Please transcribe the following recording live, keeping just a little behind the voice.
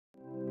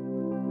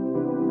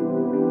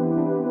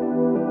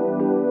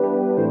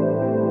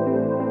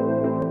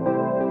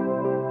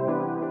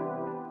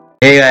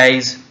Hey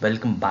guys,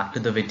 welcome back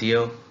to the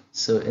video.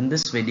 So in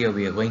this video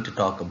we are going to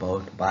talk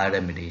about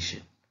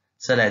bioremediation.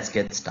 So let's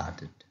get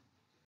started.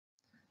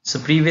 So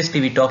previously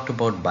we talked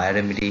about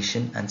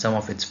bioremediation and some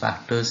of its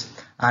factors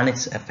and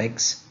its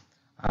effects,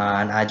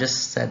 and I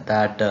just said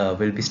that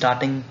we'll be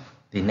starting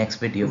the next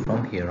video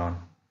from here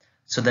on.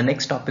 So the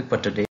next topic for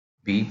today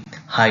will be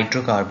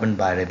hydrocarbon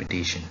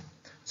bioremediation.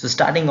 So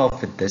starting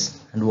off with this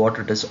and what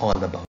it is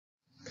all about.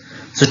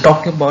 So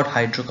talking about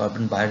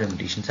hydrocarbon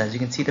bioremediation, so as you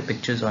can see the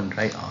pictures on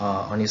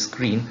on your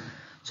screen,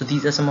 so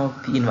these are some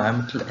of the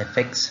environmental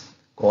effects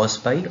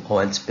caused by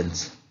oil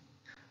spills.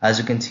 As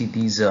you can see,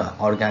 these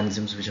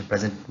organisms which are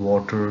present in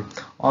water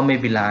or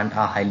maybe land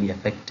are highly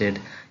affected.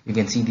 You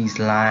can see these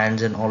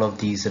lands and all of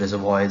these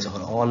reservoirs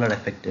all are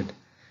affected.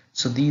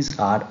 So these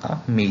are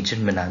a major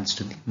menace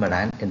to the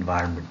marine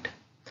environment.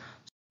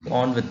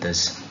 On with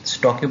this, so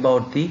talking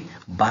about the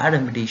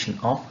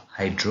bioremediation of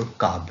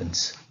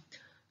hydrocarbons.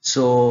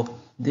 So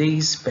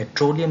these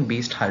petroleum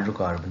based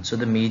hydrocarbons, so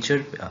the major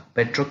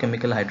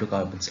petrochemical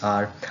hydrocarbons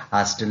are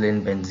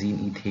acetylene,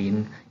 benzene,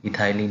 ethane,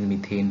 ethylene,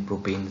 methane,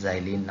 propane,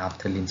 xylene,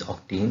 naphthalenes,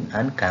 octane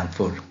and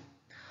camphor.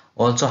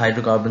 Also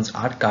hydrocarbons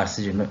are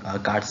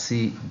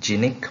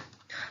carcinogenic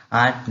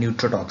and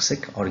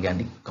neurotoxic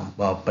organic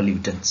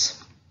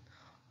pollutants.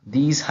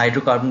 These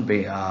hydrocarbon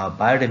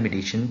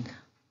bioremediation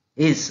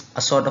is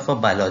a sort of a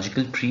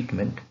biological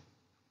treatment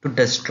to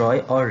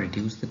destroy or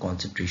reduce the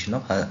concentration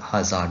of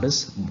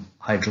hazardous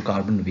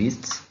hydrocarbon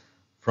wastes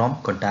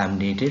from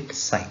contaminated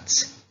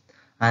sites.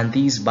 And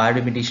these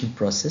bioremediation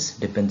process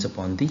depends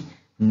upon the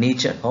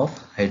nature of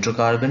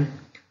hydrocarbon,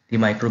 the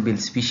microbial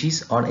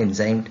species or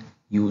enzyme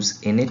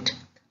used in it,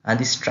 and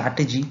the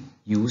strategy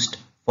used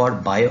for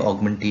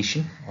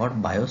bioaugmentation or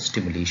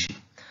biostimulation.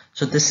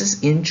 So this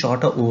is in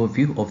short an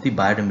overview of the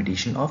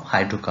bioremediation of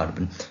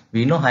hydrocarbon.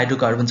 We know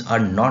hydrocarbons are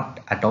not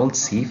at all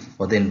safe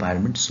for the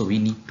environment, so we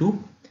need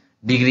to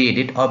degrade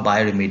it or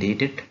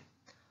bioremediate it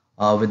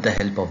with the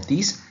help of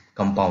these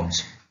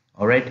compounds.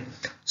 Alright,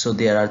 so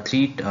there are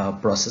three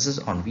processes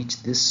on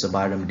which this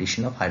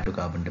bioremediation of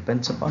hydrocarbon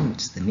depends upon,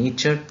 which is the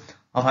nature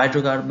of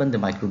hydrocarbon, the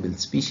microbial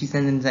species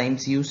and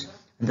enzymes used,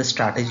 and the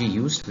strategy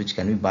used, which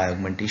can be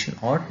bioaugmentation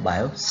or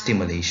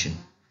biostimulation.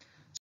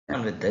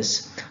 And with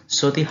this,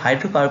 so the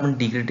hydrocarbon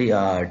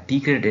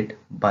degraded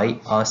by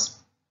a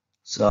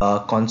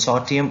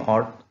consortium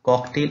or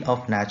cocktail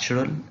of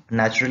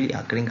naturally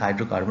occurring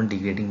hydrocarbon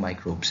degrading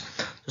microbes.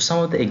 So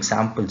some of the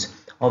examples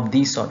of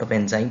these sort of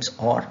enzymes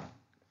or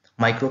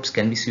microbes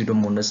can be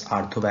Pseudomonas,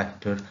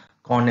 Arthobacter,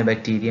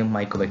 Corynebacterium,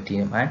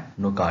 Mycobacterium and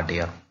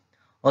Nocardia.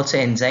 Also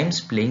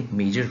enzymes playing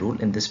major role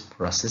in this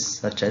process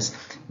such as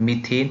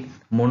methane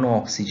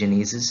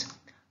monooxygenases,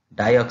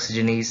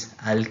 dioxygenase,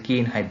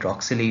 alkane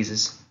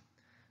hydroxylases.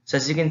 So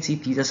as you can see,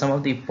 these are some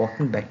of the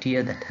important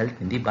bacteria that help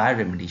in the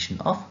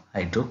bioremediation of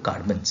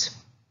hydrocarbons.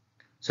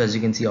 So as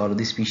you can see, all of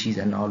the species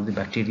and all of the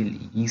bacterial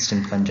yeast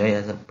and fungi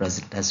are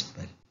present as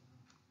well.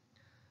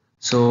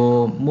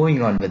 So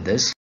moving on with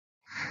this,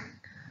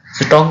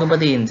 so talking about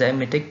the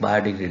enzymatic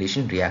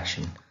biodegradation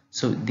reaction.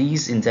 So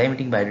these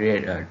enzymatic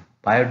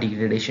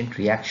biodegradation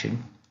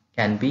reaction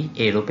can be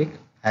aerobic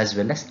as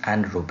well as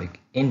anaerobic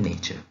in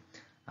nature,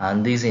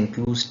 and these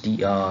includes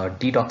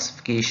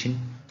detoxification,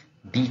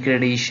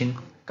 degradation,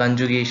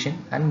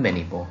 conjugation and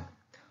many more.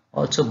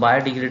 Also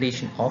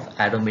biodegradation of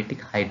aromatic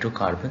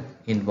hydrocarbon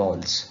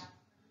involves,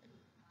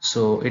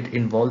 so it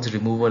involves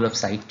removal of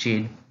side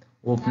chain,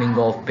 opening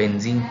of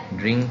benzene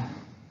ring,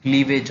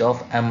 cleavage of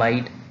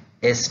amide,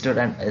 ester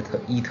and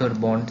ether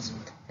bonds,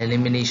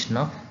 elimination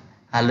of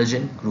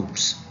halogen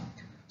groups.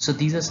 So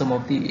these are some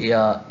of the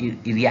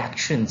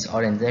reactions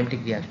or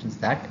enzymatic reactions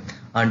that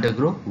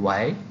undergo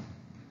while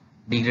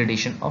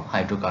degradation of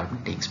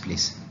hydrocarbon takes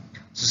place.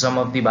 So some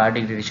of the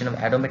biodegradation of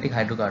aromatic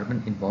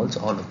hydrocarbon involves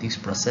all of these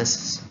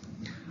processes,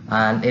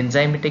 and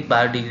enzymatic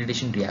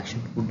biodegradation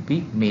reaction would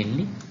be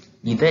mainly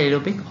either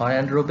aerobic or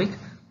anaerobic,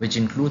 which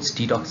includes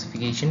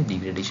detoxification,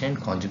 degradation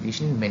and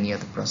conjugation and many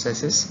other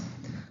processes.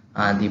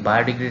 And the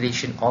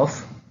biodegradation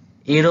of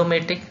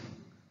aromatic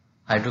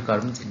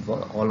hydrocarbons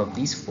involve all of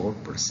these four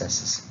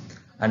processes,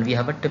 and we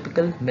have a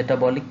typical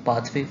metabolic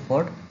pathway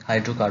for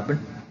hydrocarbon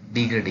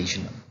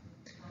degradation.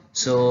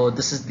 So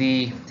this is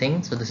the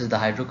thing, so this is the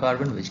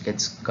hydrocarbon which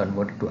gets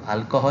converted to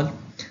alcohol,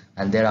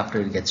 and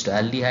thereafter it gets to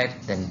aldehyde,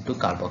 then to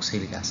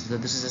carboxylic acid. So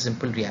this is a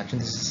simple reaction,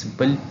 this is a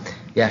simple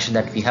reaction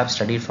that we have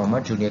studied from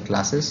our junior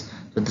classes.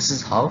 So this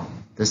is how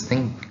this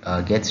thing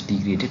gets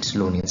degraded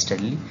slowly and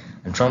steadily,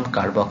 and from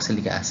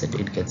carboxylic acid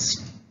it gets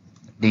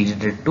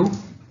degraded to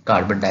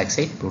carbon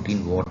dioxide,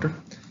 protein, water,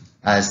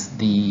 as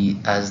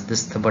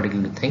this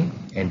particular thing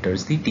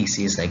enters the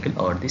TCA cycle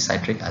or the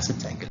citric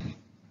acid cycle.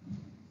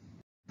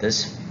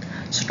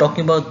 So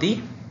talking about the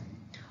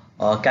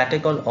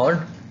catechol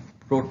or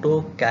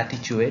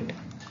Procatitude,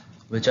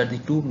 which are the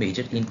two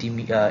major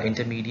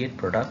intermediate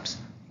products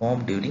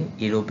formed during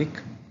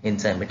aerobic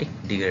enzymatic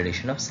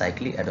degradation of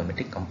cyclic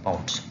aromatic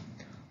compounds.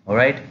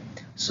 Alright,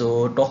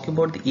 so talking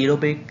about the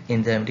aerobic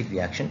enzymatic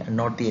reaction and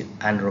not the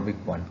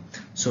anaerobic one.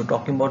 So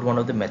talking about one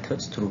of the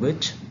methods through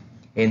which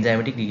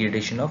enzymatic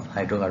degradation of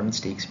hydrocarbons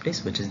takes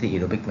place, which is the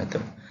aerobic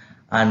method,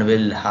 and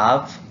we'll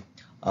have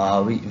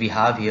we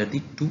have here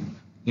the two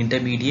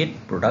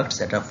intermediate products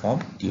that are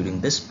formed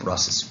during this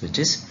process, which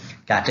is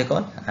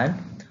catechol and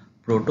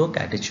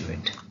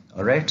protocatechate.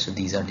 Alright, so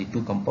these are the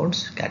two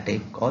compounds,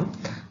 catechol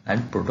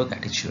and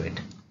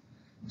protocatechate.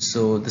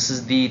 So this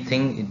is the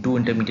thing, two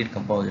intermediate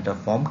compounds that are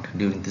formed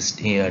during this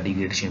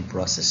degradation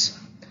process.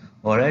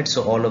 Alright,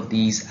 so all of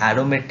these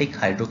aromatic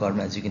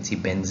hydrocarbons, as you can see,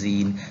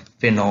 benzene,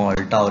 phenol,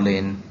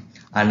 toluene,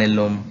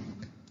 aniline,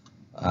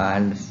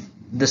 and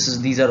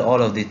these are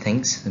all of the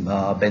things,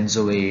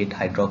 benzoate,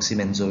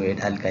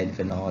 hydroxybenzoate, alkyl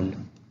phenol,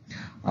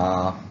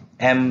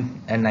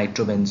 M and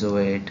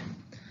nitrobenzoate.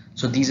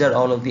 So these are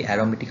all of the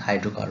aromatic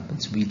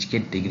hydrocarbons which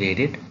get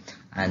degraded,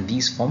 and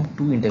these form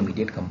two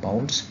intermediate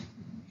compounds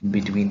in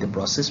between the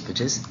process,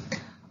 which is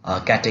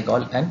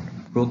catechol and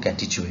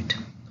procatitude.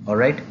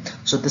 Alright,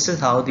 so this is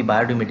how the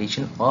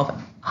bioremediation of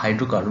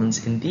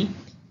hydrocarbons in the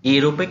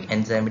aerobic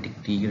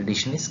enzymatic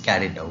degradation is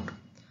carried out.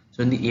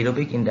 So in the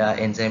aerobic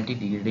enzymatic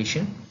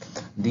degradation,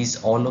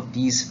 all of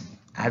these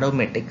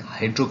aromatic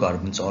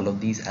hydrocarbons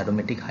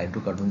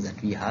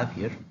that we have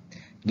here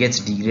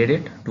gets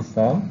degraded to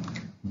form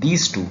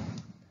these two.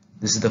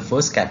 This is the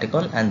first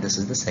catechol and this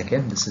is the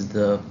second. This is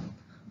the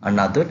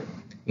another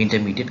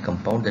intermediate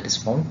compound that is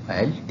formed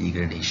while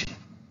degradation.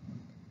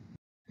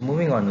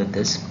 Moving on with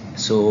this,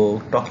 so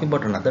talking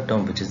about another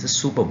term, which is the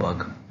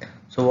superbug.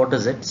 So what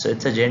is it? So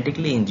it's a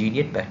genetically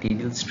engineered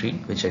bacterial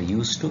strain which are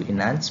used to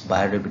enhance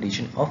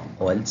bioremediation of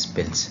oil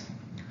spills.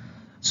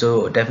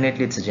 So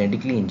definitely it's a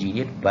genetically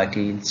engineered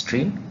bacterial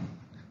strain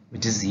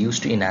which is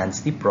used to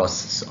enhance the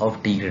process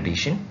of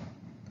degradation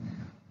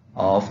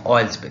of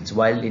oil spills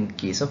while in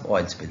case of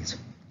oil spills.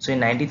 So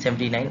in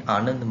 1979,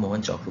 Anand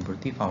Mohan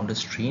Chakraborty found a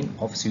strain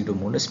of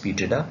Pseudomonas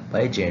putida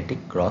by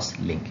genetic cross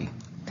linking,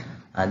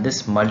 and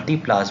this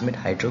multiplasmid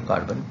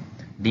hydrocarbon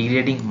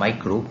degrading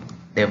microbe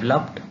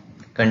developed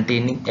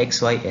containing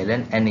XYL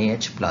and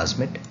NaH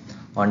plasmid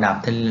or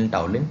naphthalene and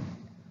toluene,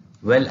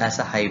 well as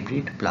a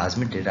hybrid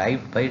plasmid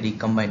derived by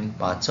recombining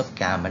parts of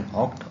CAM and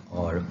oct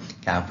or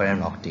camphor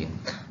and octane.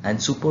 And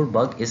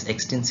Superbug is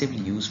extensively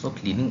used for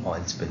cleaning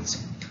oil spills.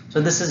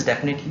 So this is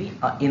definitely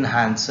an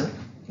enhancer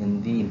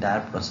in the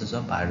entire process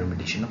of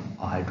bioremediation of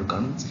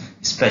hydrocarbons,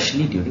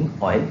 especially during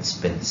oil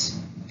spills.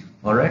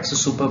 Alright, so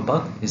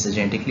Superbug is a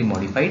genetically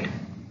modified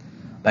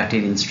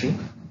bacterial strain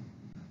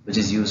which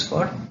is used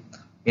for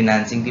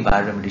enhancing the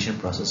bioremediation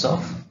process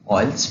of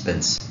oil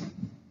spills.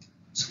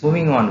 So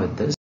moving on with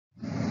this,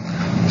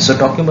 so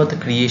talking about the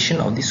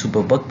creation of the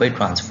superbug by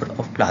transfer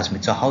of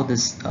plasmid. So how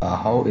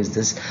is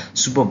this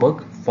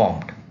superbug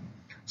formed?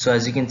 So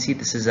as you can see,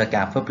 this is a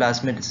camphor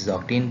plasmid, this is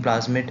octane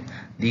plasmid.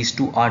 These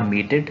two are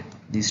mated,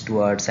 these two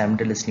are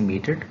simultaneously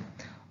mated,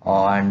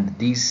 and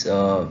these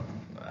two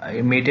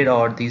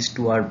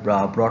are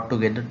brought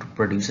together to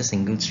produce a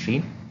single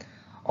strain,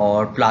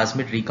 or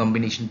plasmid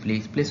recombination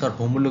takes place, or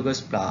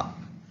homologous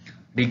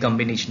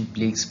recombination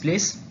takes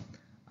place,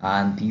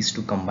 and these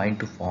two combine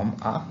to form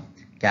a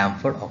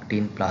camphor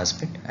octane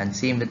plasmid. And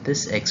same with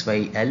this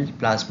XYL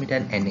plasmid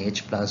and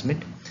NaH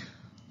plasmid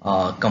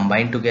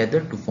combine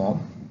together to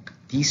form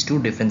these two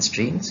different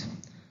strains,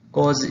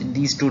 because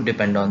these two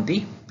depend on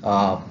the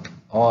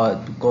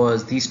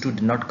because these two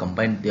did not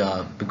combine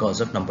because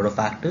of number of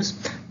factors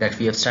that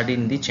we have studied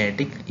in the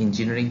genetic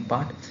engineering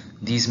part.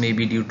 These may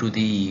be due to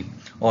the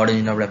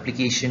origin of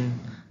replication,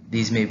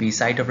 these may be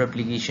site of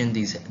replication,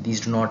 these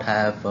do not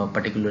have a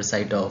particular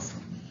site of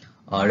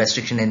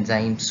restriction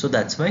enzymes, so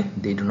that's why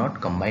they do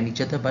not combine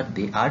each other, but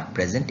they are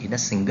present in a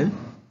single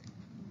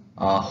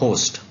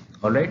host.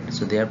 Alright,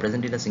 so they are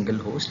present in a single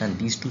host, and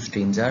these two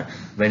strains are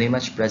very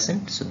much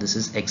present. So this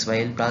is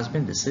XYL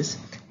plasmid, this is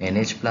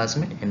NH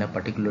plasmid in a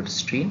particular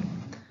strain,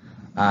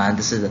 and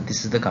this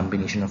is the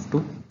combination of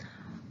two.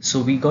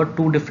 So we got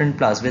two different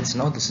plasmids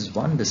now. This is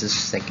one, this is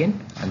second,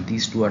 and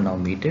these two are now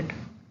mated.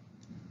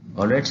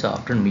 Alright, so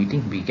after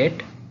mating we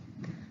get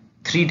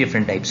three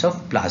different types of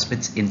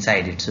plasmids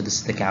inside it. So this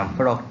is the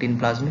camphor octane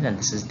plasmid, and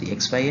this is the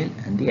XYL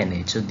and the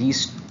NH. So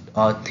these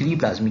three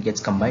plasmid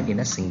gets combined in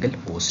a single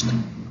host,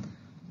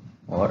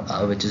 or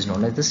which is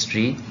known as the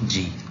strain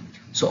G.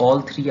 So all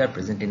three are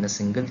present in a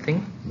single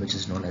thing, which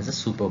is known as a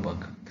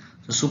superbug.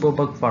 So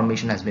superbug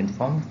formation has been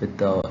formed with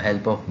the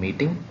help of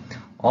mating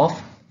of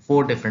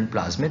four different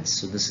plasmids.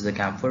 So this is the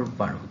camphor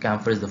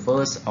is the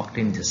first,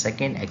 octane is the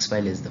second,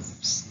 XYL is the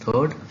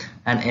third,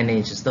 and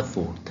NH is the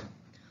fourth.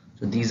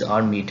 So these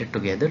are mated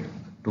together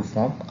to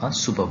form a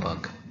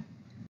superbug.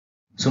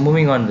 So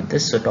moving on with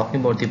this, so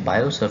talking about the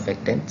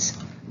biosurfactants.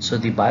 So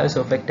the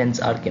biosurfactants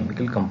are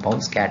chemical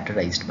compounds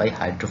characterized by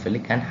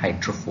hydrophilic and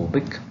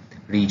hydrophobic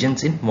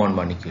regions in one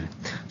molecule.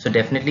 So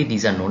definitely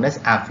these are known as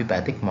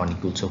amphipathic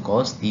molecules, so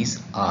cause these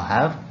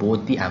have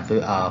both the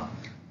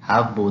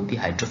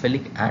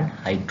hydrophilic and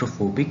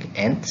hydrophobic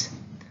ends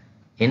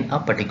in a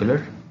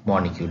particular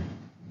molecule.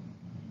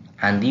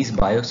 And these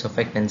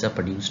biosurfactants are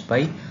produced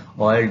by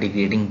oil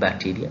degrading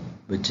bacteria,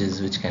 which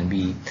can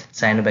be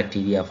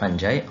cyanobacteria,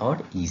 fungi, or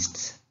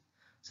yeasts.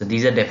 So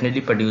these are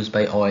definitely produced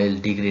by oil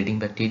degrading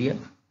bacteria,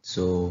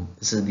 So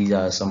these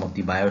are some of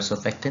the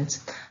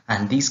biosurfactants,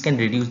 and these can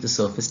reduce the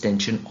surface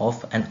tension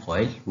of an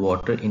oil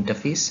water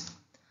interface,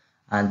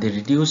 and the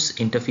reduced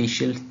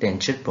interfacial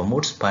tension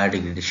promotes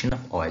biodegradation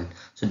of oil.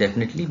 So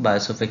definitely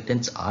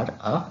biosurfactants are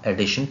a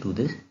addition to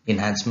the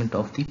enhancement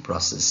of the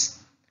process.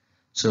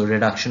 So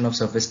reduction of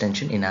surface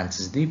tension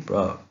enhances the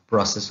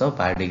process of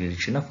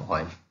biodegradation of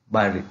oil.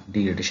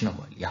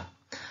 Yeah.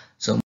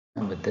 So moving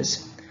on with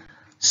this.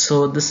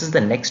 So this is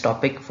the next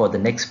topic for the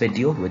next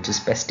video, which is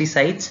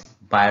pesticides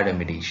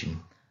bioremediation.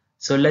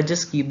 So let's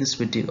just keep this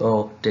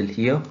video till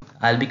here.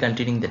 I'll be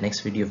continuing the next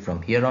video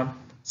from here on.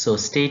 So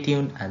stay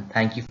tuned and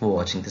thank you for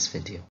watching this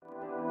video.